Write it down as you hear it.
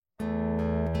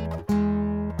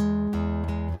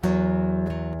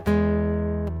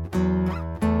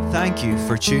Thank you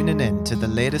for tuning in to the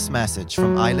latest message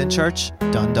from Island Church,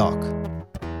 Dundalk.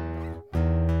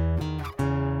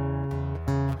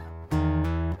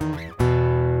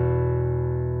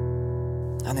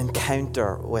 An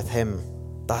encounter with Him.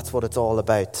 That's what it's all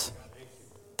about.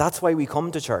 That's why we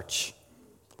come to church.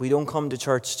 We don't come to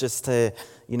church just to,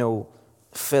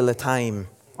 fill a time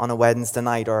on a Wednesday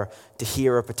night or to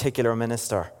hear a particular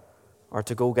minister or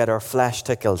to go get our flesh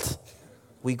tickled.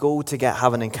 We go to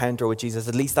have an encounter with Jesus.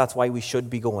 At least that's why we should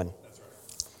be going.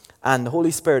 And the Holy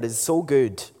Spirit is so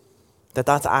good that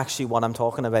that's actually what I'm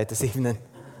talking about this evening.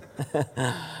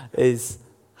 is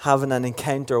having an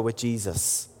encounter with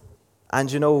Jesus.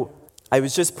 And I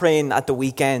was just praying at the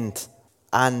weekend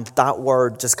and that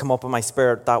word just come up in my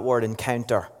spirit, that word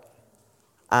encounter.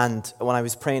 And when I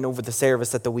was praying over the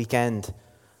service at the weekend,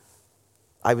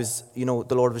 I was, the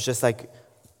Lord was just like,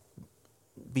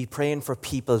 be praying for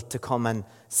people to come and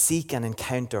seek an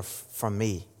encounter from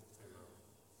me.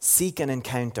 Seek an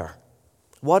encounter.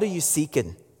 What are you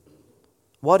seeking?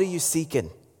 What are you seeking?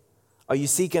 Are you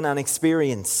seeking an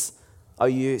experience? Are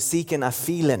you seeking a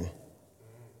feeling?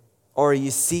 Or are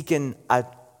you seeking a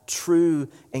true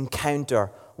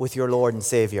encounter with your Lord and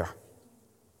Savior?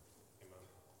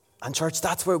 And church,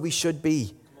 that's where we should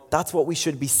be. That's what we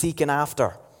should be seeking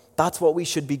after. That's what we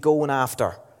should be going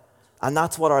after. And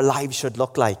that's what our lives should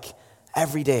look like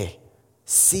every day.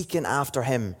 Seeking after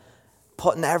Him.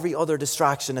 Putting every other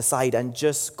distraction aside and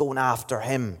just going after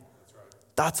Him.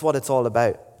 That's what it's all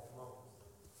about.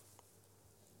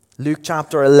 Luke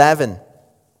chapter 11.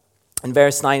 In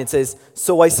verse 9 it says,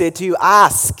 "So I say to you,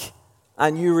 ask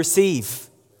and you receive.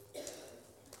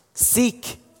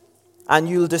 Seek and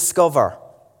you'll discover.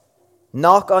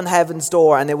 Knock on heaven's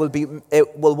door and it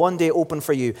will one day open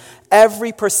for you.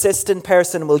 Every persistent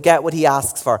person will get what he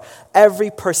asks for.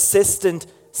 Every persistent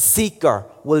seeker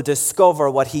will discover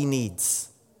what he needs."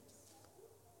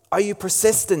 Are you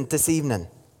persistent this evening?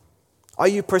 Are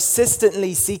you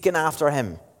persistently seeking after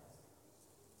Him?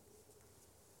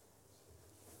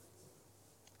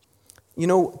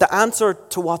 The answer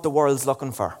to what the world's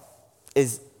looking for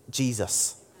is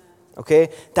Jesus. Okay?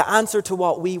 The answer to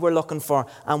what we were looking for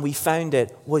and we found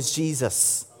it was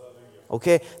Jesus.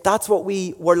 Okay? That's what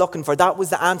we were looking for. That was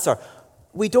the answer.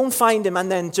 We don't find Him and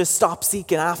then just stop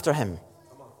seeking after Him.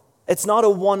 It's not a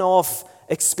one-off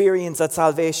experience at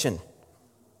salvation.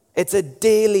 It's a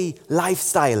daily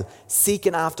lifestyle,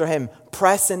 seeking after Him,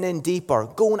 pressing in deeper,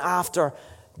 going after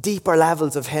deeper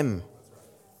levels of Him.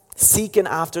 Seeking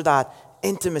after that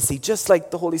intimacy, just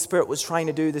like the Holy Spirit was trying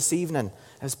to do this evening.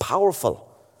 It was powerful.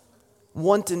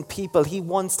 Wanting people, He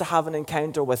wants to have an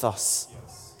encounter with us.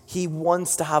 He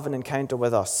wants to have an encounter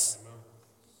with us.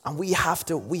 And we have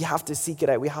to seek it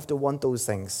out. We have to want those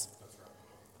things.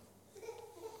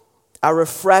 A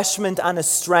refreshment and a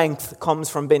strength comes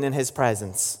from being in His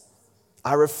presence.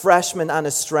 A refreshment and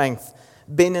a strength,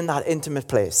 being in that intimate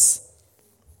place.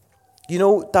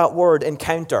 That word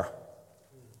encounter.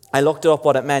 I looked it up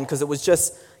what it meant because it was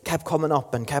just kept coming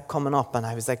up. And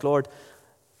I was like, Lord,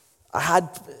 I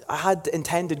had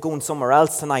intended going somewhere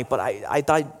else tonight, but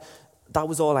that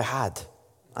was all I had.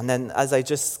 And then as I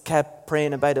just kept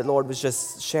praying about it, Lord was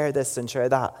just share this and share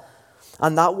that.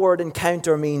 And that word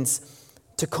encounter means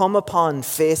to come upon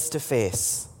face to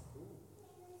face.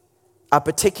 A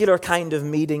particular kind of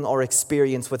meeting or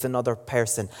experience with another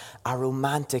person. A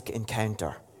romantic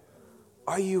encounter.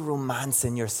 Are you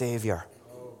romancing your Savior?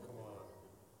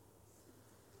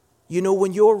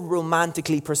 When you're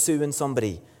romantically pursuing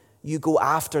somebody, you go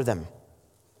after them.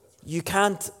 You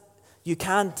can't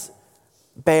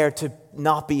bear to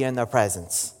not be in their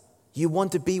presence. You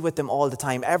want to be with them all the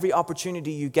time. Every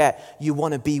opportunity you get, you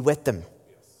want to be with them.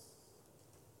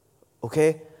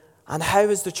 Okay? And how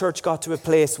has the church got to a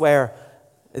place where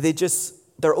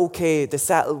they're okay, they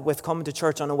settle with coming to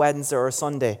church on a Wednesday or a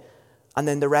Sunday, and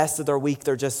then the rest of their week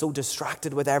they're just so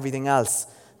distracted with everything else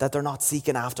that they're not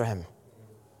seeking after Him.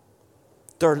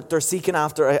 They're seeking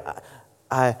after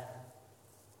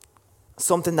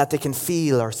something that they can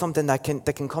feel or something that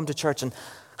they can come to church and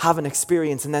have an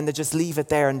experience, and then they just leave it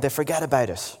there and they forget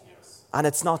about it. Yes. And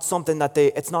it's not something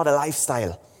it's not a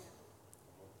lifestyle.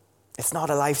 It's not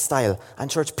a lifestyle. And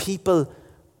church people,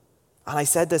 and I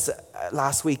said this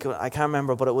last week, I can't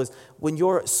remember, but it was when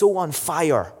you're so on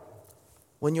fire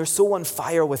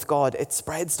with God, it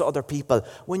spreads to other people.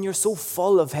 When you're so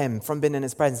full of Him from being in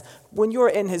His presence, when you're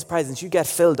in His presence, you get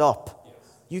filled up.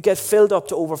 You get filled up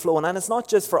to overflowing. And it's not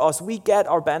just for us. We get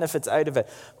our benefits out of it.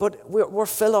 But we're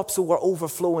filled up so we're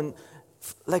overflowing.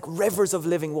 Like rivers of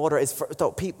living water is for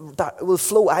people that will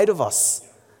flow out of us.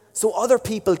 So other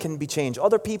people can be changed.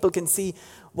 Other people can see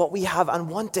what we have and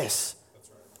want it.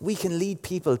 we can lead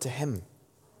people to him.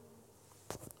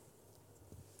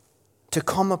 To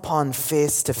come upon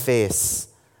face to face,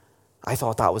 I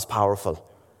thought that was powerful.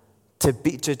 To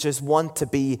just want to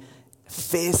be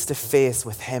face to face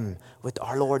with him, with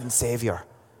our Lord and Savior.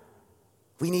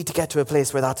 We need to get to a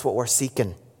place where that's what we're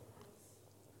seeking.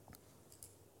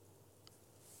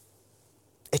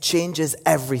 It changes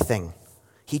everything.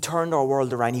 He turned our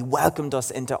world around. He welcomed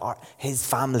us into his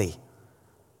family.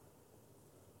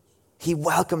 He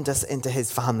welcomed us into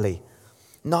his family.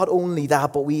 Not only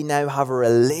that, but we now have a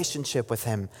relationship with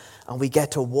him and we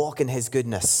get to walk in his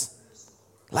goodness.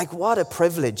 Like, what a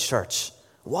privilege, church.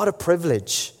 What a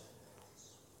privilege.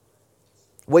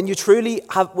 When you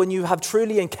have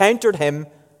truly encountered him,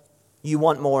 you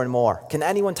want more and more. Can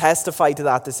anyone testify to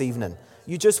that this evening?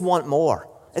 You just want more.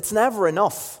 It's never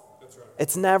enough. That's right.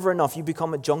 It's never enough. You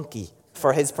become a junkie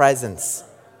for his presence.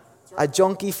 That's right. A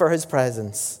junkie for his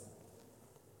presence.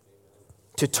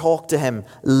 To talk to him,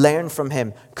 learn from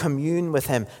him, commune with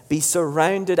him, be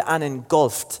surrounded and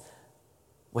engulfed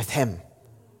with him.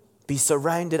 Be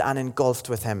surrounded and engulfed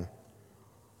with him.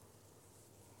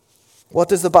 What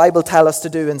does the Bible tell us to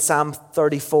do in Psalm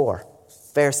 34,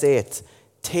 verse 8?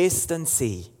 Taste and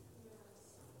see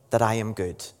that I am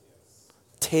good.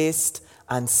 Taste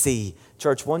and see.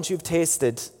 Church, once you've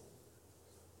tasted,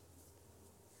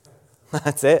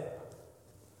 that's it.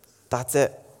 That's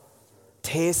it.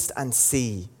 Taste and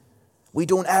see. We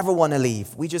don't ever want to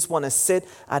leave. We just want to sit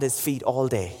at his feet all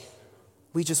day.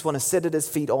 We just want to sit at his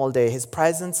feet all day. His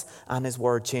presence and his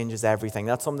word changes everything.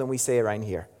 That's something we say around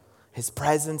here. His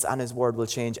presence and his word will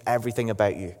change everything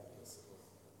about you.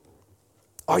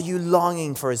 Are you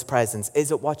longing for his presence?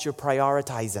 Is it what you're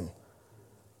prioritizing?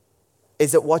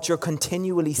 Is it what you're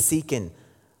continually seeking?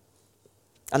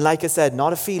 And like I said,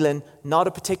 not a feeling, not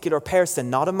a particular person,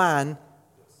 not a man,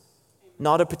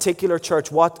 not a particular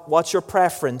church. What's your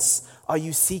preference? Are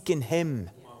you seeking him?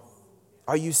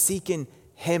 Are you seeking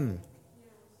him?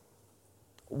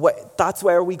 That's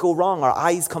where we go wrong. Our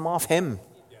eyes come off him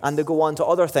and they go on to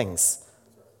other things,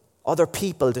 other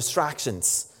people,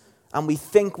 distractions. And we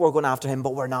think we're going after him,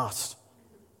 but we're not.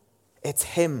 It's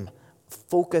him.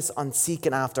 Focus on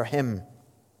seeking after him.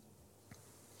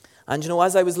 And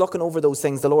as I was looking over those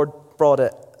things, the Lord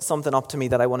brought something up to me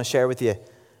that I want to share with you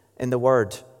in the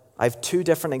word. I have two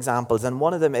different examples, and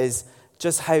one of them is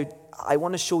just how I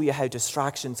want to show you how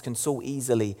distractions can so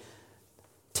easily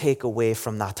take away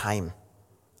from that time.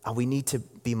 And we need to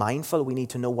be mindful. We need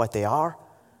to know what they are.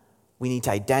 We need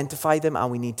to identify them,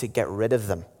 and we need to get rid of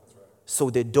them so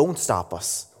they don't stop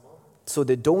us. So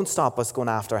they don't stop us going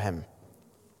after him.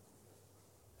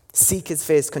 Seek his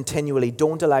face continually.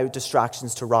 Don't allow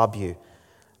distractions to rob you.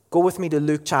 Go with me to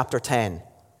Luke chapter 10.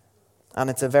 And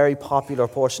it's a very popular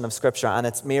portion of Scripture, and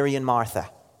it's Mary and Martha.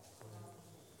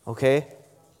 Okay?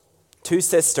 Two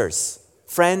sisters,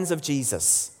 friends of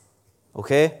Jesus.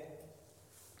 Okay?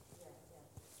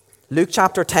 Luke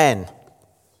chapter 10,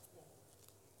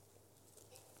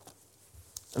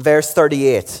 verse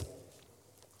 38.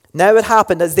 Now it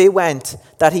happened as they went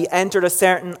that he entered a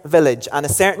certain village, and a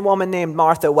certain woman named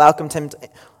Martha welcomed him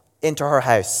into her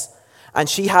house. And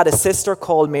she had a sister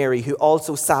called Mary, who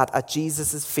also sat at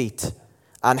Jesus' feet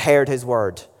and heard his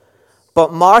word.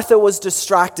 But Martha was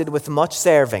distracted with much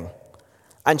serving.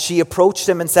 And she approached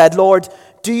him and said, Lord,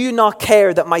 do you not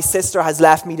care that my sister has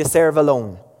left me to serve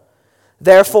alone?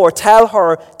 Therefore, tell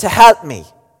her to help me.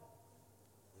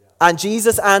 And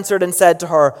Jesus answered and said to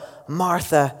her,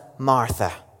 Martha,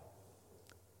 Martha,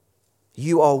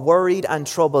 you are worried and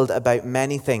troubled about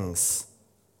many things.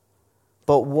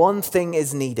 But one thing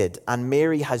is needed, and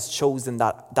Mary has chosen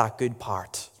that good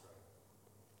part,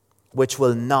 which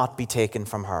will not be taken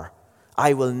from her.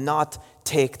 I will not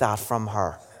take that from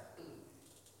her.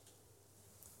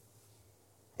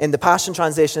 In the Passion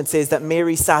Translation, it says that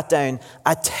Mary sat down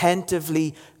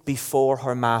attentively before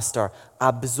her master,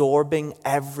 absorbing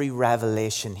every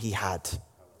revelation he had.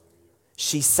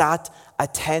 She sat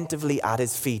attentively at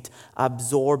his feet,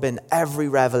 absorbing every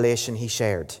revelation he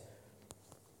shared.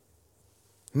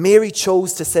 Mary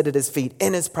chose to sit at his feet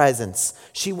in his presence.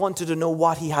 She wanted to know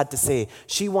what he had to say.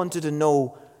 She wanted to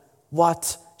know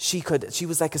what she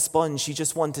was like a sponge. She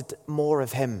just wanted more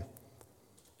of him.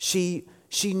 She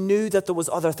knew that there was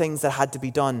other things that had to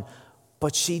be done,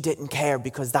 but she didn't care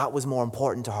because that was more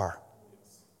important to her.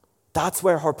 That's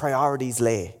where her priorities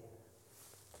lay.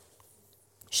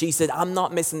 She said, I'm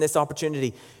not missing this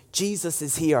opportunity. Jesus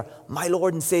is here. My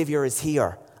Lord and Savior is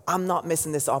here. I'm not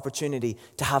missing this opportunity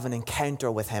to have an encounter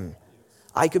with him.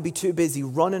 I could be too busy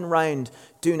running around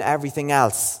doing everything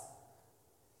else.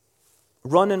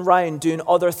 running around doing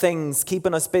other things,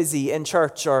 keeping us busy in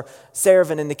church or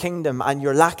serving in the kingdom, and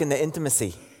you're lacking the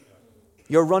intimacy.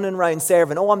 You're running around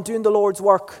serving. Oh, I'm doing the Lord's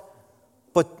work.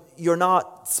 But you're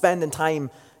not spending time,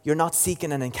 you're not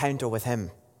seeking an encounter with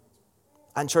him.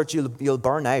 And church, you'll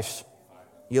burn out.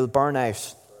 You'll burn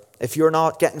out. If you're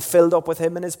not getting filled up with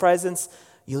him in his presence,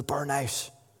 you'll burn out.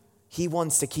 He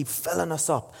wants to keep filling us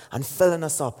up and filling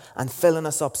us up and filling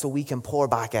us up so we can pour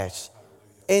back out.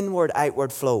 Inward,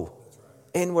 outward flow.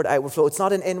 Inward, outward flow. It's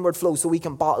not an inward flow so we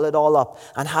can bottle it all up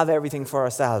and have everything for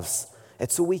ourselves.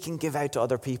 It's so we can give out to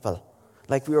other people.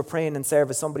 Like we were praying in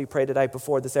service, somebody prayed it out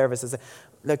before the service.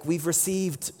 Like, we've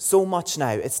received so much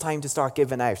now, it's time to start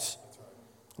giving out.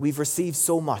 We've received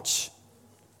so much.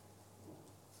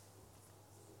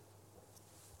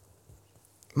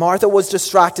 Martha was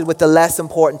distracted with the less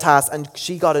important task, and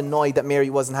she got annoyed that Mary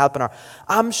wasn't helping her.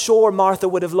 I'm sure Martha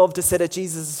would have loved to sit at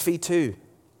Jesus' feet too.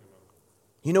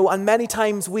 You know, and many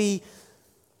times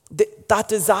that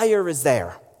desire is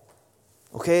there.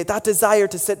 Okay, that desire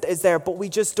to sit is there, but we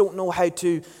just don't know how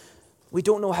to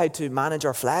manage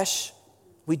our flesh.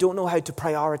 We don't know how to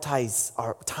prioritize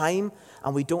our time,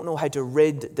 and we don't know how to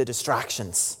rid the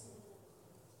distractions.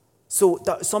 So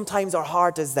sometimes our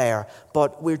heart is there,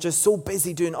 but we're just so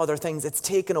busy doing other things, it's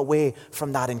taken away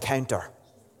from that encounter.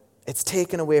 It's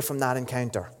taken away from that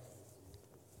encounter.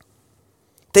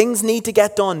 Things need to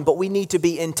get done, but we need to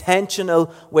be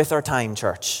intentional with our time,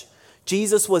 church.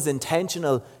 Jesus was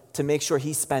intentional to make sure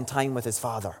he spent time with his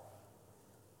Father.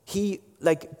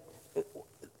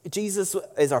 Jesus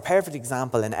is our perfect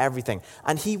example in everything.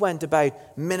 And he went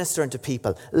about ministering to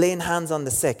people, laying hands on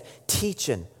the sick,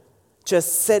 teaching,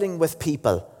 just sitting with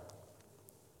people.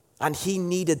 And he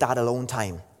needed that alone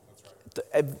time.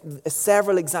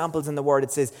 Several examples in the Word,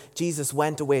 it says Jesus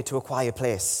went away to a quiet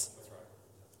place.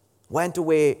 Went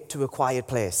away to a quiet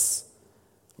place.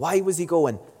 Why was he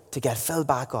going? To get filled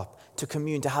back up, to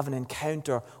commune, to have an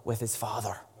encounter with his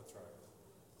Father.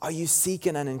 Are you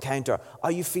seeking an encounter?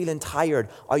 Are you feeling tired?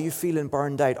 Are you feeling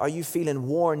burned out? Are you feeling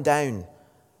worn down?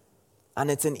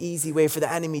 And it's an easy way for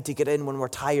the enemy to get in when we're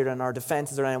tired and our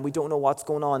defenses are in and we don't know what's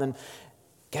going on. And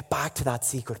get back to that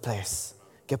secret place.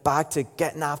 Get back to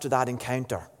getting after that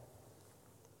encounter.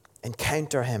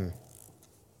 Encounter him.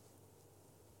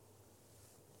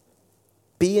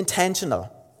 Be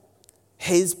intentional.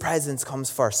 His presence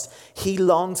comes first. He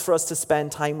longs for us to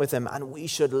spend time with him, and we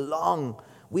should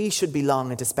be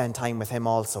longing to spend time with him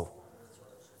also.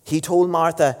 He told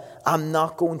Martha, I'm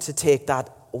not going to take that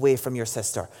away from your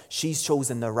sister. She's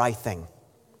chosen the right thing.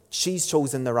 She's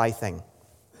chosen the right thing.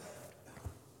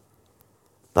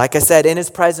 Like I said, in his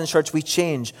presence, church, we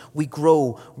change, we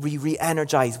grow, we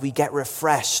re-energize, we get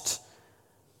refreshed.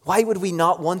 Why would we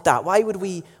not want that? Why would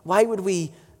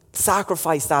we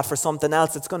sacrifice that for something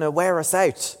else that's going to wear us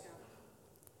out?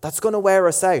 That's going to wear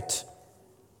us out.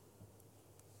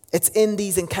 It's in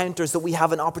these encounters that we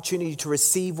have an opportunity to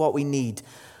receive what we need.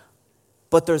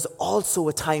 But there's also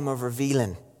a time of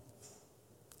revealing.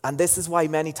 And this is why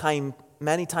many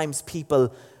times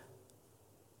people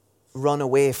run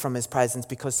away from his presence,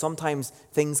 because sometimes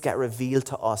things get revealed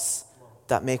to us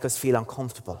that make us feel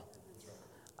uncomfortable.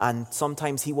 And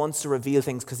sometimes he wants to reveal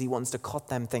things because he wants to cut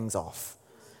them things off.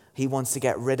 He wants to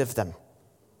get rid of them.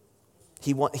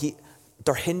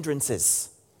 They're hindrances.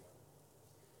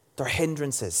 They're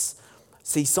hindrances.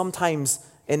 See, sometimes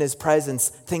in his presence,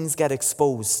 things get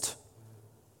exposed.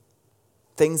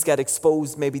 Things get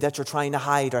exposed maybe that you're trying to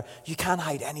hide, or you can't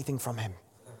hide anything from him.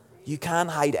 You can't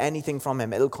hide anything from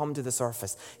him. It'll come to the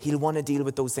surface. He'll want to deal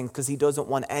with those things because he doesn't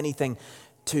want anything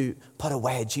to put a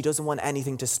wedge. He doesn't want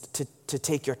anything to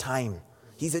take your time.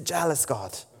 He's a jealous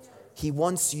God. He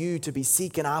wants you to be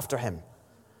seeking after him.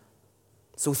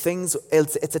 So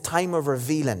it's a time of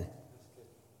revealing.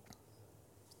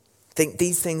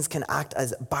 These things can act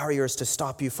as barriers to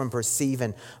stop you from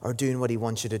perceiving or doing what he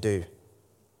wants you to do.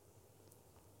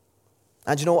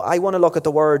 And you know, I want to look at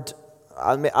the word.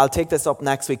 I'll take this up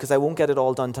next week because I won't get it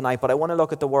all done tonight, but I want to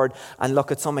look at the word and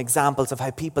look at some examples of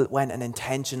how people went and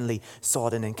intentionally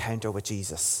sought an encounter with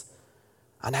Jesus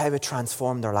and how it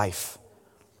transformed their life.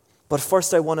 But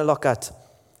first I want to look at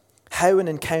how an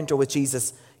encounter with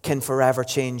Jesus can forever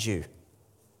change you,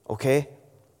 okay?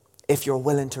 If you're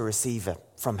willing to receive it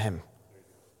from him.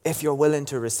 If you're willing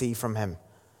to receive from him,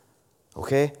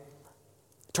 okay?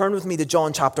 Turn with me to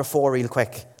John chapter 4 real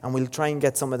quick, and we'll try and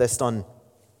get some of this done.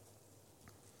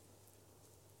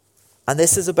 And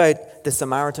this is about the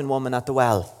Samaritan woman at the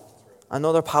well.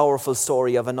 Another powerful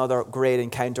story of another great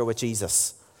encounter with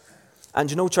Jesus. And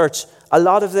you know, church, a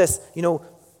lot of this, you know,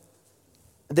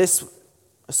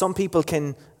 some people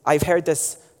I've heard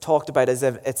this talked about as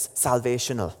if it's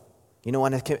salvational. You know,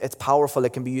 and it's powerful.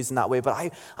 It can be used in that way.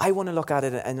 But I want to look at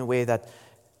it in a way that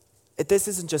this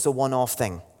isn't just a one-off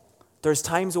thing. There's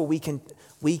times where we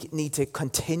need to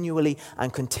continually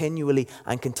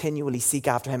seek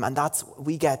after him. And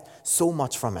we get so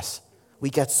much from it. We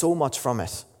get so much from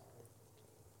it.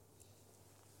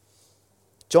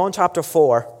 John chapter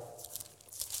 4.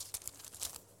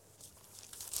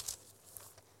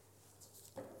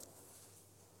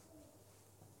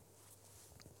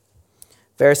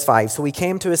 Verse 5, so we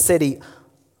came to a city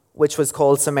which was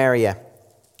called Samaria,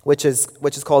 which is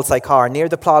called Sychar, near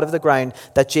the plot of the ground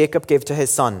that Jacob gave to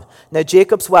his son. Now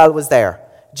Jacob's well was there.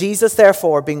 Jesus,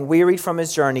 therefore, being wearied from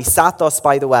his journey, sat thus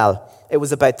by the well. It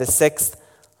was about the sixth.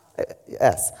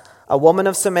 A woman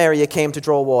of Samaria came to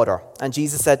draw water, and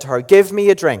Jesus said to her, "Give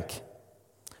me a drink."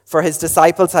 For his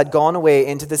disciples had gone away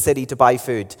into the city to buy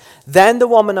food. Then the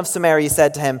woman of Samaria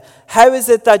said to him, "How is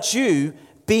it that you,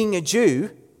 being a Jew,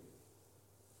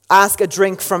 ask a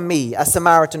drink from me, a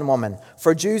Samaritan woman?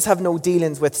 For Jews have no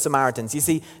dealings with Samaritans." You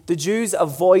see, the Jews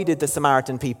avoided the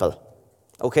Samaritan people.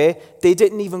 Okay? They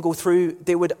didn't even go through,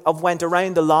 they would have went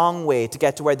around the long way to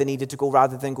get to where they needed to go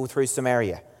rather than go through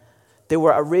Samaria. They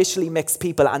were a racially mixed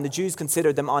people, and the Jews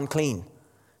considered them unclean.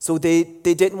 So they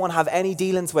didn't want to have any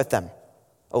dealings with them.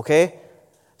 Okay?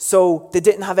 So they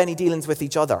didn't have any dealings with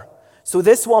each other. So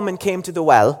this woman came to the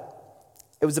well.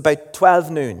 It was about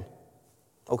 12 noon.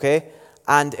 Okay?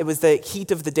 And it was the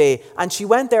heat of the day. And she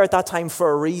went there at that time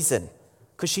for a reason.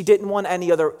 Because she didn't want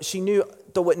she knew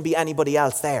there wouldn't be anybody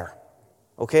else there.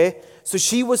 Okay? So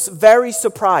she was very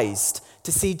surprised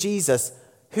to see Jesus,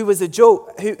 who was a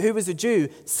Jew,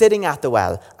 sitting at the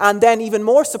well. And then even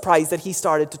more surprised that he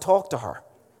started to talk to her.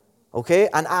 Okay?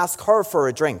 And ask her for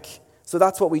a drink. So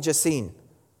that's what we just seen.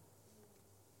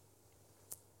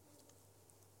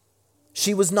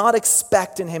 She was not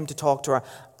expecting him to talk to her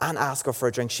and ask her for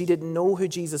a drink. She didn't know who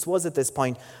Jesus was at this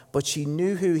point, but she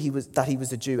knew that he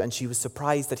was a Jew, and she was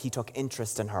surprised that he took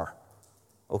interest in her.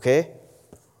 Okay?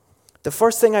 The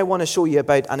first thing I want to show you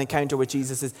about an encounter with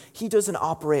Jesus is he doesn't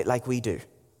operate like we do.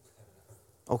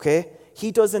 Okay?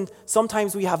 He doesn't,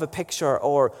 sometimes we have a picture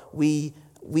or we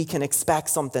can expect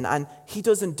something, and he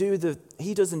doesn't do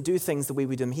things the way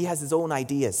we do them. He has his own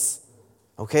ideas.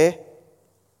 Okay?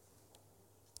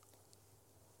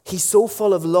 He's so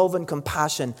full of love and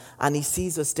compassion, and he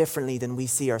sees us differently than we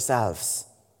see ourselves.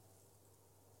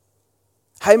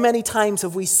 How many times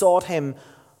have we sought him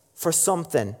for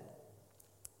something?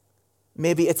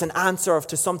 Maybe it's an answer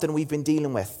to something we've been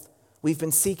dealing with. We've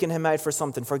been seeking him out for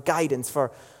something, for guidance,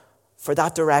 for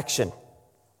that direction.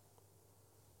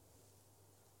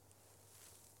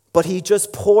 But he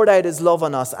just poured out his love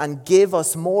on us and gave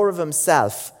us more of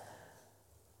himself.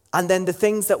 And then the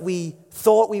things that we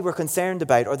thought we were concerned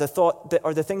about, or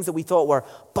the things that we thought were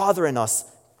bothering us,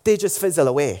 they just fizzle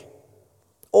away.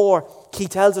 Or he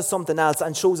tells us something else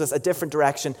and shows us a different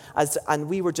direction, and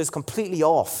we were just completely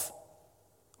off.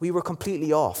 We were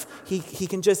completely off. He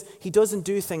doesn't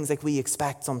do things like we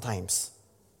expect sometimes.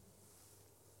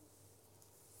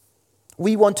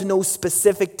 We want to know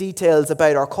specific details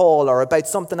about our call or about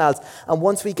something else. And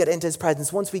once we get into his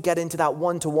presence, once we get into that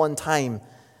one-to-one time,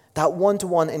 that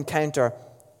one-to-one encounter,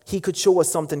 he could show us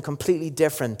something completely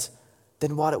different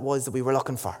than what it was that we were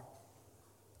looking for.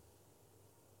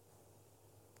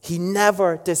 He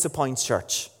never disappoints,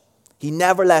 church. He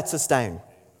never lets us down.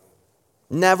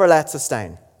 Never lets us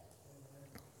down.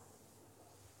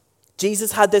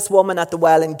 Jesus had this woman at the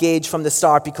well engaged from the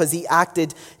start because he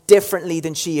acted differently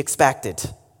than she expected.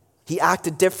 He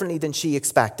acted differently than she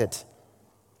expected.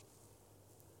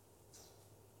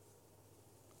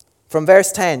 From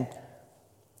verse 10,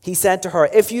 he said to her,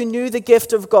 "If you knew the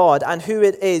gift of God and who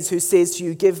it is who says to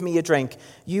you, 'Give me a drink,'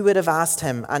 you would have asked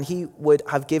him, and he would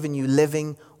have given you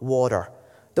living water."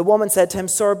 The woman said to him,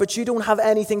 "Sir, but you don't have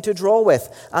anything to draw with,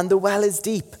 and the well is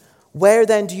deep. Where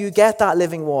then do you get that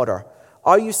living water?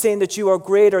 Are you saying that you are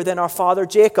greater than our father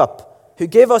Jacob, who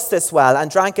gave us this well and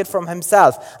drank it from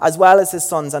himself, as well as his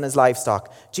sons and his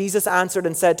livestock?" Jesus answered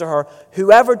and said to her,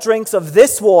 "Whoever drinks of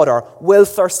this water will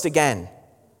thirst again.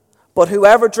 But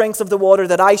whoever drinks of the water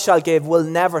that I shall give will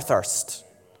never thirst.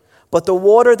 But the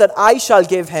water that I shall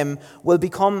give him will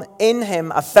become in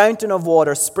him a fountain of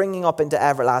water springing up into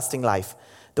everlasting life."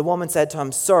 The woman said to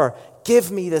him, "Sir,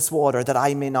 give me this water that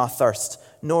I may not thirst,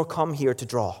 nor come here to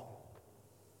draw."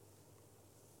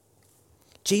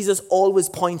 Jesus always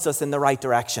points us in the right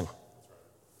direction.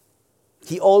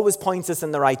 He always points us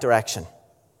in the right direction.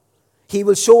 He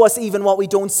will show us even what we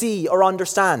don't see or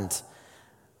understand.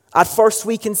 At first,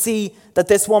 we can see that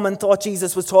this woman thought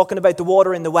Jesus was talking about the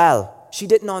water in the well. She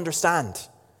didn't understand.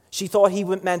 She thought he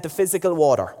meant the physical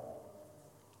water.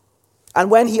 And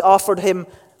when he offered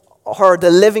her the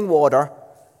living water,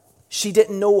 she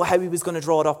didn't know how he was going to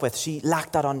draw it up with. She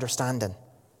lacked that understanding.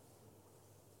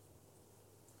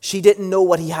 She didn't know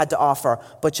what he had to offer,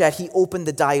 but yet he opened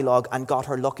the dialogue and got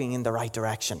her looking in the right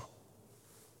direction.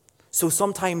 So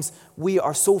sometimes we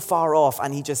are so far off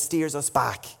and he just steers us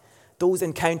back. Those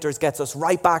encounters gets us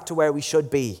right back to where we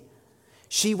should be.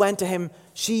 She went to him,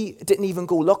 she didn't even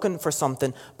go looking for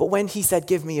something, but when he said,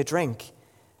 give me a drink,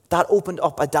 that opened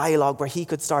up a dialogue where he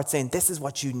could start saying, this is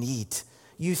what you need.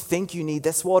 You think you need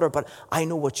this water, but I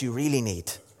know what you really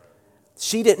need.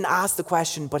 She didn't ask the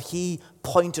question, but he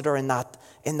pointed her in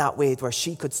that way where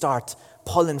she could start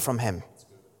pulling from him.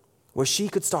 Where she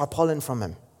could start pulling from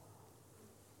him.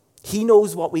 He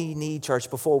knows what we need, church,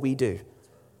 before we do.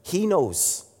 He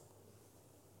knows.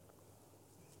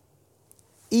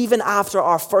 Even after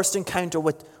our first encounter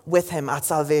with him at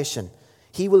salvation,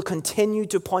 he will continue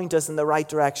to point us in the right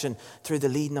direction through the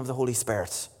leading of the Holy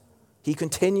Spirit. He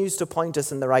continues to point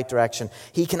us in the right direction.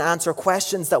 He can answer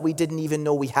questions that we didn't even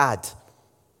know we had.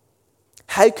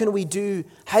 How can he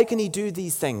do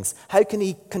these things? How can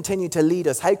he continue to lead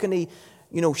us? How can he,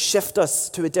 shift us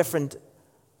to a different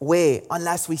way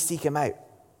unless we seek him out?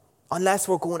 Unless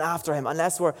we're going after him,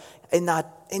 unless we're in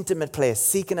that intimate place,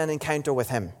 seeking an encounter with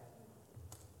him.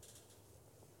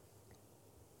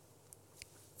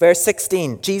 Verse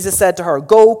 16, Jesus said to her,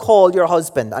 go call your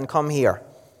husband and come here.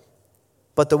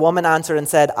 But the woman answered and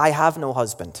said, I have no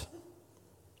husband.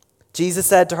 Jesus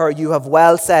said to her, you have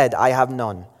well said, I have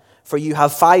none. For you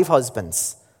have 5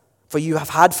 husbands. For you have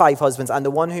had 5 husbands, and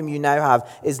the one whom you now have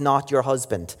is not your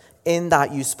husband. In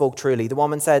that you spoke truly. The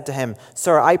woman said to him,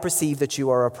 Sir, I perceive that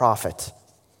you are a prophet.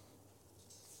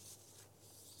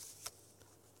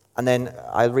 And then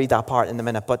I'll read that part in a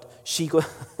minute. But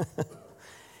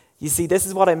you see, this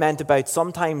is what I meant about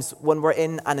sometimes when we're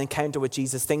in an encounter with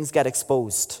Jesus, things get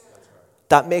exposed.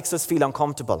 That makes us feel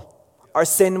uncomfortable. Our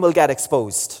sin will get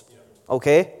exposed.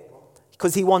 Okay?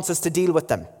 Because he wants us to deal with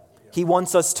them. He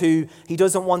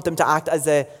doesn't want them to act as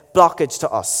a blockage to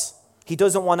us. He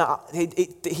doesn't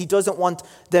want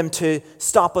them to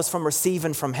stop us from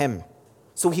receiving from him.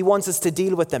 So he wants us to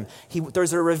deal with them.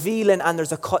 There's a revealing and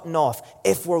there's a cutting off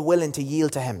if we're willing to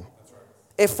yield to him.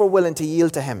 If we're willing to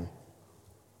yield to him.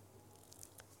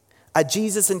 A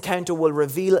Jesus encounter will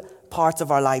reveal parts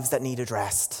of our lives that need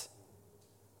addressed.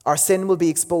 Our sin will be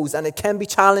exposed, and it can be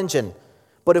challenging.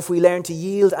 But if we learn to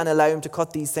yield and allow him to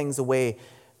cut these things away,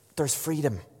 there's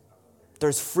freedom.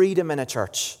 There's freedom in a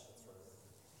church.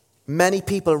 Many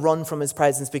people run from his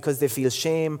presence because they feel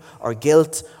shame or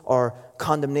guilt or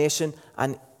condemnation.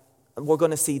 And we're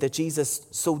going to see that Jesus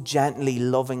so gently,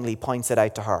 lovingly points it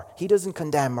out to her. He doesn't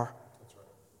condemn her.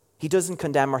 He doesn't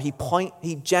condemn her.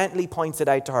 He gently points it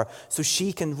out to her so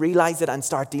she can realize it and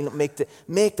start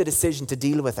make the decision to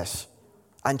deal with it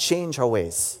and change her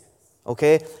ways.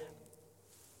 Okay?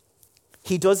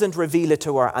 He doesn't reveal it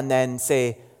to her and then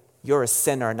say, you're a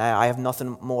sinner now. I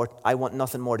want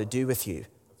nothing more to do with you.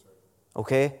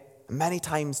 Okay? Many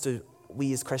times do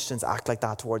we as Christians act like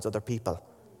that towards other people.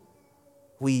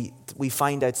 We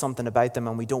find out something about them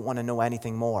and we don't want to know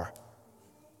anything more.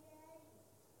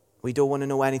 We don't want to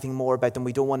know anything more about them.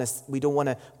 We don't want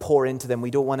to pour into them.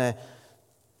 We don't want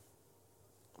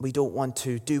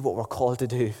to do what we're called to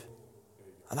do.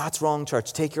 And that's wrong,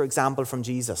 church. Take your example from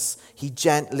Jesus. He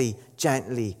gently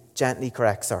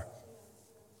corrects her.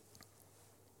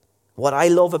 What I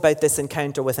love about this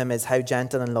encounter with him is how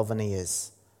gentle and loving he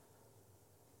is.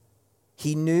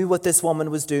 He knew what this woman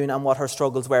was doing and what her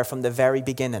struggles were from the very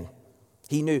beginning.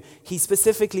 He knew. He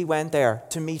specifically went there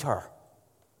to meet her.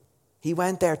 He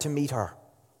went there to meet her.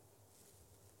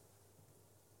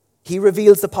 He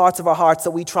reveals the parts of our hearts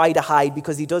that we try to hide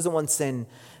because he doesn't want sin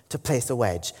to place a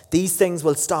wedge. These things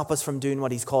will stop us from doing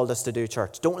what he's called us to do,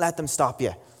 church. Don't let them stop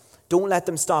you. Don't let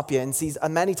them stop you.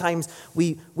 And many times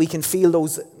we can feel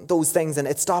those things, and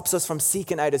it stops us from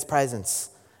seeking out his presence.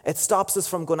 It stops us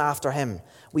from going after him.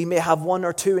 We may have 1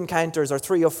 or 2 encounters or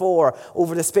 3 or 4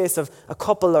 over the space of a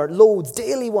couple or loads,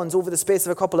 daily ones over the space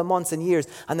of a couple of months and years.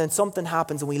 And then something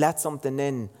happens and we let something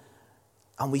in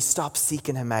and we stop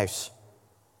seeking him out.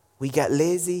 We get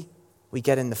lazy. We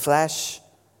get in the flesh.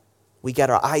 We get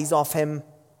our eyes off him.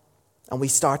 And we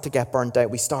start to get burnt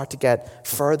out. We start to get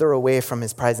further away from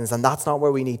his presence. And that's not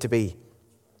where we need to be.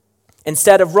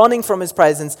 Instead of running from his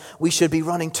presence, we should be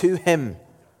running to him.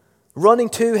 Running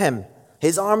to him.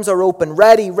 His arms are open,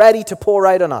 ready to pour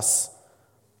out on us.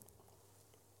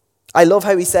 I love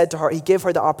how he said to her, he gave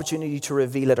her the opportunity to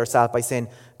reveal it herself by saying,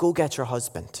 go get your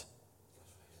husband.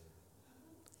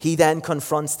 He then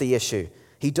confronts the issue.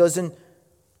 He doesn't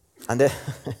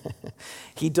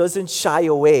shy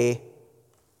away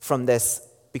from this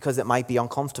because it might be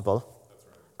uncomfortable,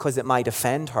 because it might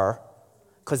offend her,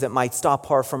 because it might stop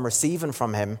her from receiving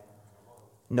from him.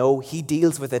 No, he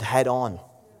deals with it head on.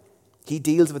 He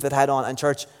deals with it head on. And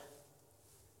church,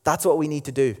 that's what we need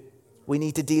to do. We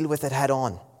need to deal with it head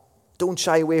on. Don't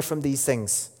shy away from these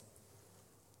things.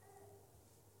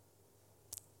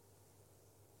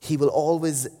 He will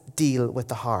always deal with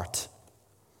the heart.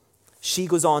 She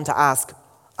goes on to ask,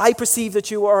 I perceive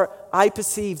that you are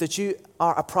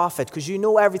a prophet because you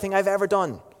know everything I've ever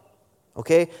done.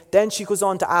 Okay? Then she goes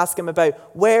on to ask him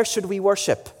about where should we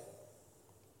worship?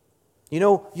 You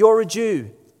know, you're a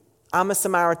Jew. I'm a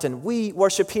Samaritan. We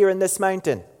worship here in this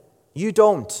mountain. You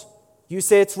don't. You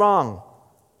say it's wrong.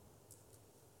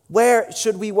 Where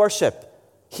should we worship?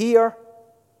 Here?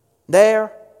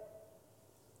 There?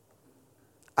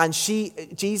 And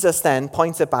Jesus then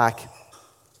points it back.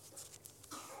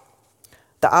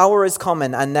 The hour is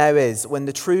coming, and now is, when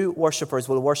the true worshippers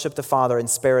will worship the Father in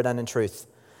spirit and in truth.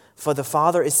 For the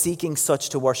Father is seeking such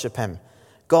to worship him.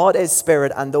 God is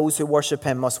spirit, and those who worship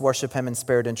him must worship him in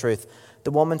spirit and truth.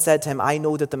 The woman said to him, I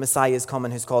know that the Messiah is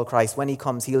coming, who's called Christ. When he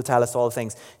comes, he'll tell us all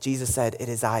things. Jesus said, it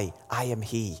is I. I am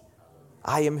he.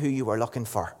 I am who you are looking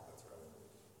for.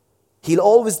 He'll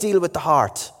always deal with the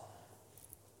heart.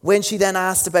 When she then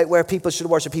asked about where people should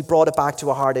worship, he brought it back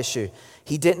to a hard issue.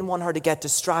 He didn't want her to get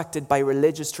distracted by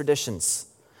religious traditions.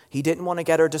 He didn't want to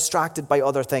get her distracted by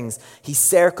other things. He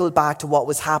circled back to what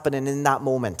was happening in that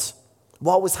moment.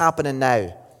 What was happening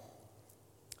now?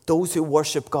 Those who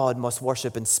worship God must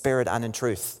worship in spirit and in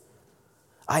truth.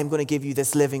 I'm going to give you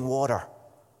this living water.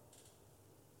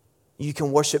 You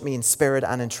can worship me in spirit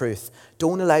and in truth.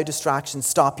 Don't allow distractions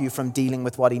stop you from dealing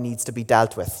with what he needs to be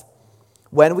dealt with.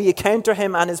 When we encounter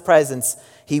him and his presence,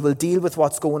 he will deal with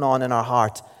what's going on in our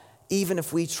heart. Even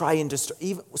if we try and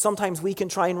sometimes we can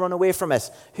try and run away from it.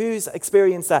 Who's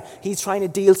experienced that? He's trying to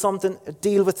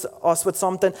deal with us with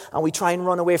something, and we try and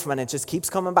run away from it, and it just keeps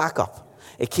coming back up.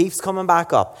 It keeps coming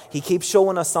back up. He keeps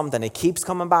showing us something. It keeps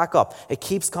coming back up. It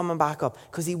keeps coming back up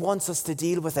because he wants us to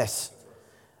deal with it.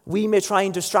 We may try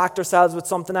and distract ourselves with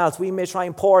something else. We may try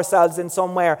and pour ourselves in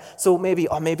somewhere, so maybe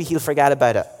he'll forget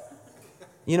about it.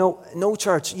 You know, no,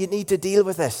 church, you need to deal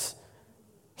with it.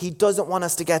 He doesn't want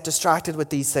us to get distracted with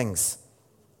these things.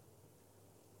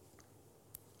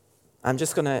 I'll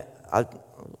just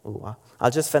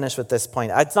finish with this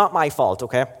point. It's not my fault,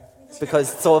 okay?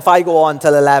 So if I go on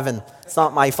till 11, it's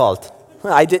not my fault.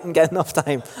 I didn't get enough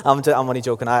time. I'm only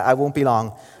joking. I won't be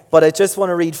long. But I just want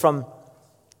to read from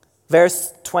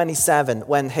verse 27.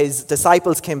 When his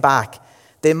disciples came back,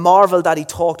 they marveled that he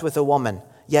talked with a woman.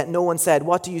 Yet no one said,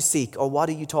 what do you seek? Or what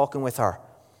are you talking with her?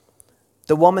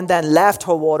 The woman then left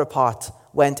her water pot,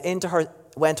 went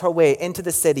her way into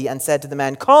the city and said to the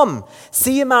men, come,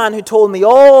 see a man who told me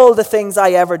all the things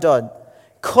I ever done.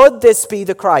 Could this be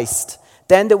the Christ?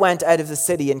 Then they went out of the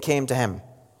city and came to him.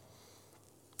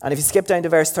 And if you skip down to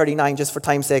verse 39, just for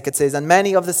time's sake, it says, and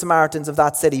many of the Samaritans of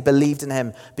that city believed in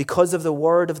him because of the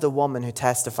word of the woman who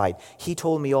testified. He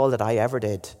told me all that I ever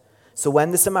did. So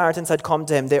when the Samaritans had come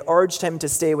to him, they urged him to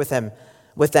stay with them,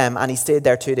 and he stayed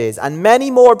there 2 days. And many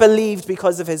more believed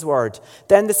because of his word.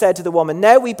 Then they said to the woman,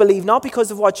 now we believe not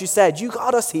because of what you said, you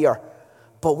got us here,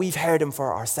 but we've heard him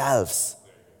for ourselves.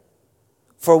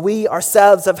 For we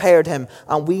ourselves have heard him,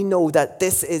 and we know that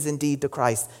this is indeed the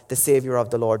Christ, the Savior of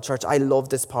the Lord. Church, I love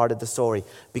this part of the story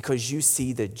because you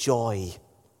see the joy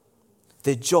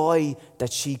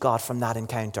that she got from that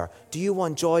encounter. Do you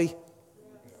want joy?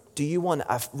 Do you want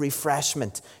a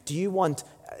refreshment? Do you want,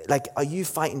 are you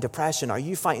fighting depression? Are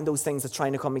you fighting those things that's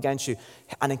trying to come against you?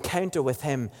 An encounter with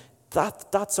him,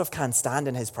 that stuff can't stand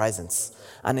in his presence.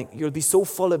 And you'll be so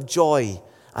full of joy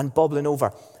and bubbling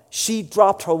over. She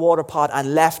dropped her water pot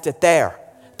and left it there.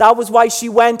 That was why she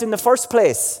went in the first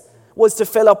place, was to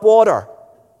fill up water.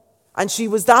 And she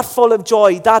was that full of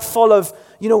joy, that full of,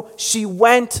 she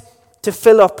went to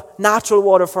fill up natural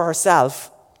water for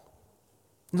herself,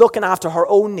 looking after her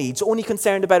own needs, only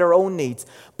concerned about her own needs.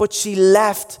 But she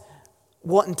left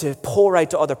wanting to pour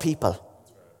out to other people.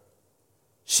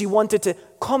 She wanted to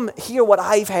come hear what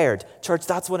I've heard. Church,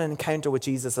 that's what an encounter with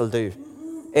Jesus will do.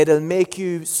 It'll make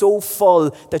you so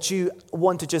full that you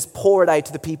want to just pour it out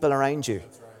to the people around you.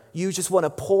 You just want to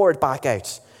pour it back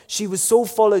out. She was so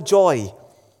full of joy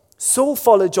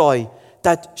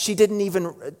that she didn't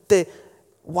even,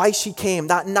 why she came,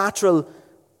 that natural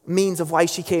means of why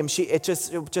she came, it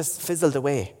just fizzled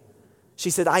away. She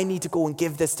said, I need to go and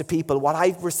give this to people. What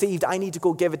I've received, I need to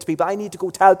go give it to people. I need to go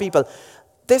tell people,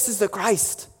 this is the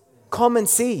Christ. Come and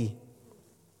see.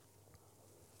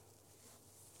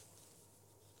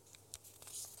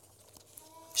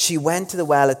 She went to the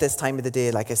well at this time of the day,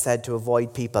 like I said, to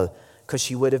avoid people because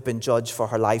she would have been judged for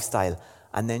her lifestyle.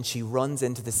 And then she runs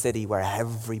into the city where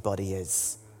everybody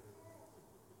is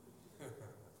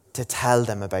to tell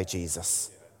them about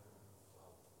Jesus.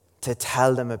 To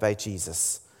tell them about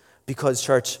Jesus. Because,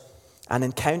 church, an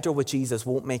encounter with Jesus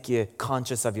won't make you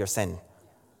conscious of your sin.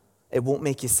 It won't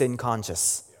make you sin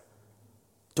conscious.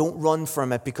 Don't run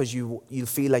from it because you'll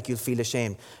feel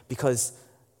ashamed. Because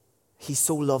he's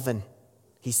so loving.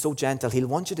 He's so gentle. He'll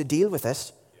want you to deal with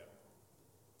it.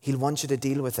 He'll want you to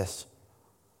deal with it.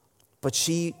 But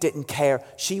she didn't care.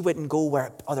 She wouldn't go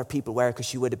where other people were because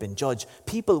she would have been judged.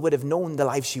 People would have known the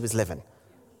life she was living.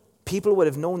 People would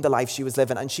have known the life she was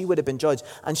living, and she would have been judged.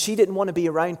 And she didn't want to be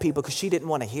around people because she didn't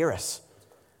want to hear it.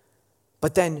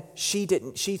 But then she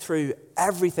threw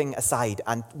everything aside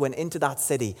and went into that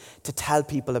city to tell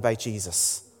people about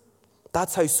Jesus.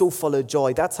 That's how so full of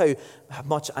joy, that's how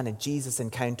much a Jesus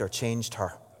encounter changed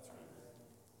her.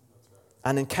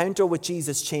 An encounter with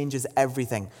Jesus changes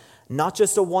everything. Not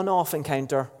just a one-off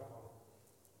encounter.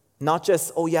 Not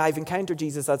just, oh yeah, I've encountered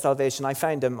Jesus at salvation, I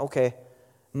found him, okay.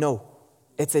 No,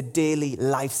 it's a daily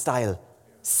lifestyle.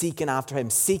 Seeking after him,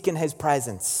 seeking his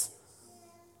presence.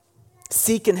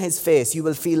 Seeking his face, you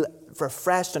will feel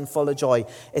refreshed and full of joy.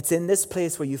 It's in this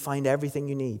place where you find everything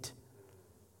you need.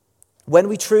 When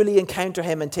we truly encounter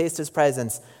him and taste his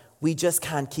presence, we just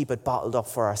can't keep it bottled up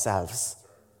for ourselves.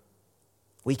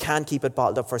 We can't keep it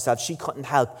bottled up for ourselves. She couldn't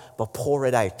help but pour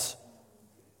it out.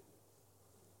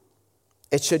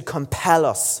 It should compel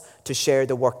us to share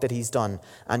the work that he's done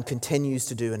and continues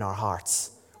to do in our hearts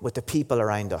with the people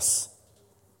around us.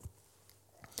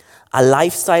 A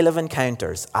lifestyle of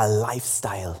encounters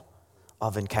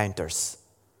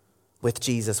with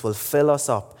Jesus will fill us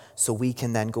up so we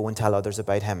can then go and tell others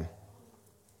about him.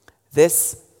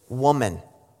 This woman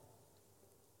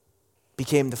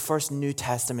became the first New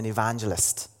Testament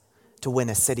evangelist to win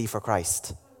a city for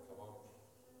Christ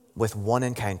with one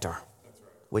encounter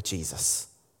with Jesus.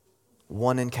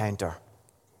 One encounter.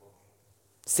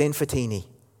 Saint Fotini,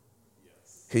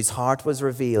 whose heart was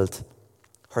revealed.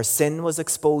 Her sin was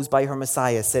exposed by her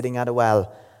Messiah sitting at a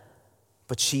well,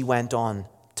 but she went on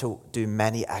to do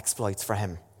many exploits for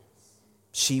him.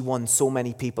 She won so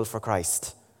many people for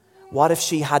Christ. What if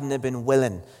she hadn't been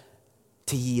willing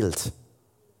to yield?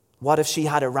 What if she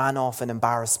had ran off in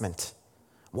embarrassment?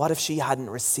 What if she hadn't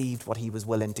received what he was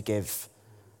willing to give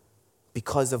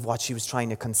because of what she was trying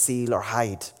to conceal or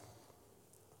hide?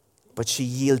 But she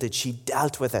yielded. She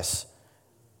dealt with it.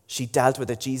 She dealt with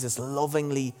it. Jesus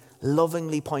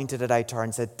lovingly pointed it out to her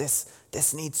and said,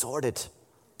 this needs sorted.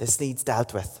 This needs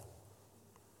dealt with.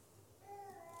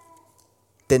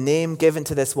 The name given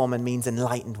to this woman means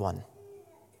enlightened one.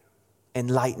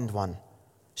 Enlightened one.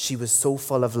 She was so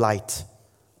full of light.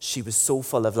 She was so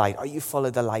full of light. Are you full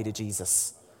of the light of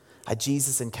Jesus? A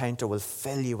Jesus encounter will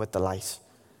fill you with the light.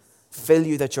 Fill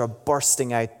you that you're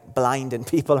bursting out, blinding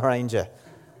people around you.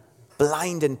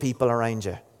 Blinding people around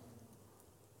you.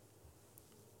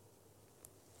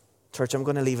 Church, I'm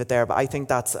going to leave it there, but I think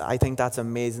that's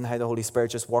amazing how the Holy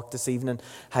Spirit just worked this evening,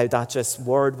 how that just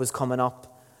word was coming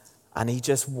up, and he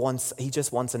just wants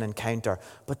an encounter.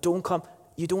 But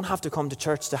you don't have to come to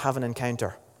church to have an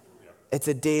encounter. It's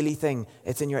a daily thing.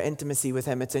 It's in your intimacy with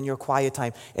him. It's in your quiet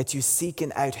time. It's you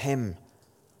seeking out him.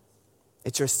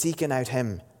 It's your seeking out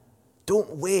him.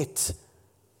 Don't wait.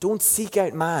 Don't seek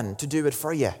out man to do it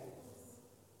for you.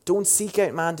 Don't seek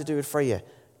out man to do it for you.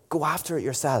 Go after it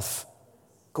yourself.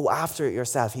 Go after it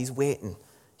yourself. He's waiting.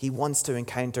 He wants to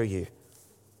encounter you.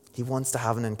 He wants to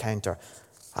have an encounter.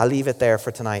 I'll leave it there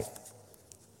for tonight.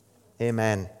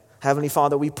 Amen. Heavenly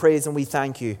Father, we praise and we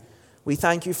thank you. We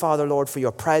thank you, Father, Lord, for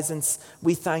your presence.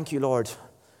 We thank you, Lord.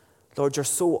 Lord, you're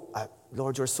so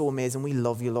amazing. We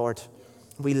love you, Lord.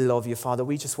 We love you, Father.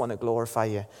 We just want to glorify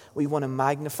you. We want to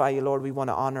magnify you, Lord. We want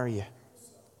to honor you.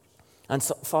 And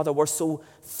so, Father, we're so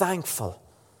thankful.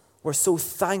 We're so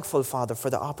thankful, Father, for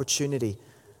the opportunity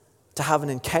to have an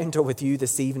encounter with you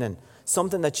this evening.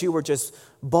 Something that you were just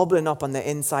bubbling up on the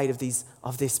inside of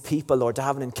these people, Lord, to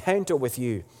have an encounter with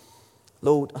you.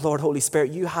 Lord, Holy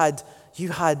Spirit, you had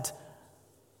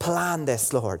planned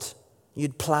this, Lord.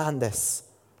 You'd planned this.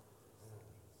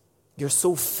 You're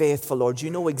so faithful, Lord. You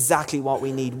know exactly what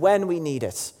we need, when we need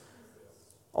it.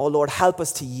 Oh, Lord, help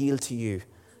us to yield to you.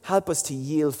 Help us to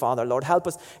yield, Father. Lord, help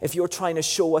us if you're trying to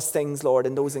show us things, Lord,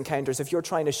 in those encounters, if you're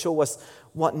trying to show us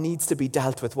what needs to be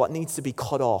dealt with, what needs to be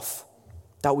cut off,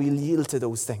 that we'll yield to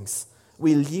those things.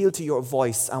 We'll yield to your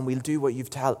voice and we'll do what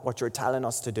you're telling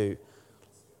us to do.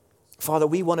 Father,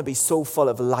 we want to be so full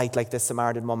of light like this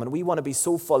Samaritan woman. We want to be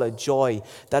so full of joy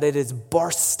that it is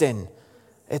bursting.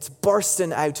 It's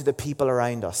bursting out to the people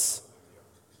around us.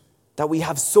 That we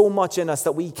have so much in us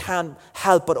that we can't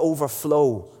help but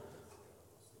overflow.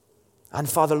 And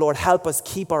Father, Lord, help us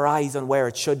keep our eyes on where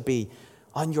it should be,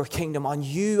 on your kingdom, on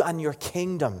you and your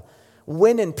kingdom.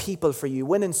 Winning people for you,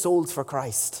 winning souls for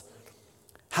Christ.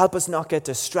 Help us not get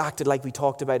distracted like we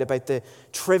talked about the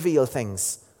trivial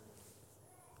things.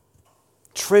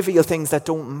 Trivial things that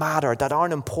don't matter, that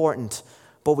aren't important,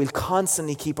 but we'll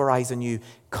constantly keep our eyes on you,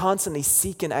 constantly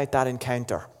seeking out that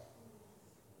encounter.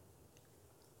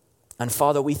 And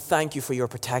Father, we thank you for your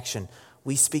protection.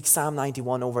 We speak Psalm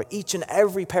 91 over each and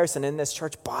every person in this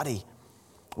church body.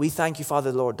 We thank you,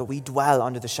 Father, Lord, that we dwell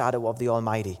under the shadow of the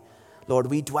Almighty. Lord,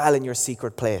 we dwell in your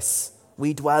secret place.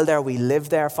 We dwell there, we live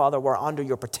there, Father. We're under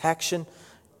your protection.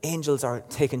 Angels are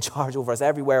taking charge over us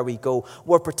everywhere we go.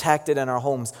 We're protected in our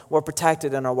homes. We're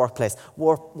protected in our workplace.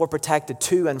 We're protected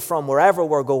to and from wherever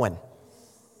we're going.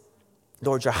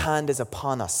 Lord, your hand is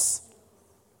upon us.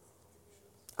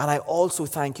 And I also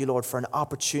thank you, Lord, for an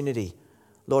opportunity,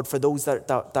 Lord, for those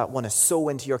that want to sow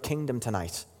into your kingdom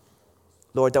tonight.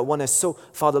 Lord, that want to sow,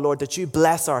 Father, Lord, that you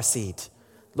bless our seed.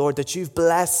 Lord, that you've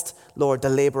blessed, Lord, the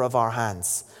labor of our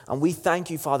hands. And we thank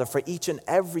you, Father, for each and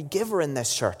every giver in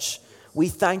this church. We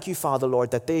thank you, Father,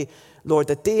 Lord, that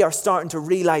they are starting to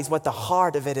realize what the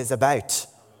heart of it is about.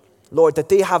 Lord, that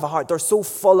they have a heart. They're so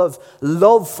full of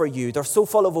love for you. They're so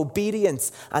full of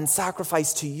obedience and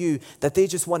sacrifice to you that they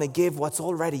just want to give what's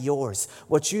already yours,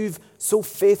 what you've so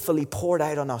faithfully poured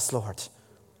out on us, Lord.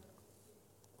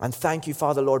 And thank you,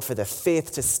 Father, Lord, for the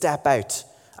faith to step out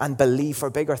and believe for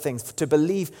bigger things, to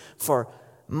believe for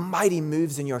mighty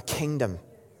moves in your kingdom.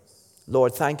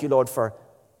 Lord, thank you, Lord, for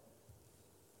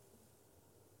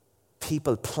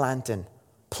people planting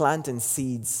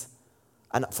seeds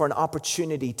and for an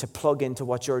opportunity to plug into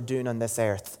what you're doing on this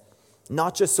earth.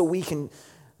 Not just so we can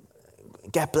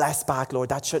get blessed back, Lord.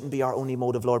 That shouldn't be our only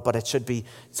motive, Lord, but it should be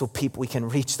so we can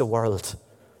reach the world.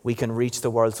 We can reach the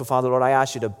world. So, Father, Lord, I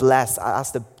ask you to bless. I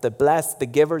ask to bless the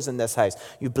givers in this house.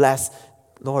 You bless,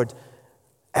 Lord,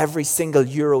 every single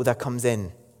euro that comes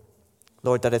in.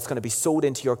 Lord, that it's going to be sowed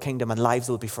into your kingdom and lives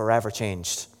will be forever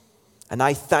changed. And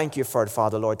I thank you for it,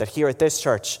 Father, Lord, that here at this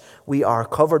church, we are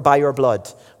covered by your blood.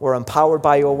 We're empowered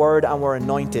by your word and we're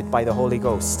anointed by the Holy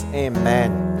Ghost.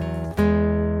 Amen.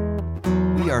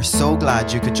 We are so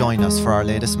glad you could join us for our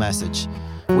latest message.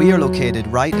 We are located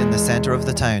right in the centre of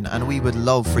the town and we would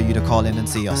love for you to call in and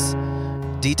see us.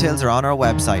 Details are on our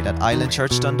website at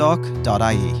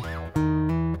islandchurchdundalk.ie.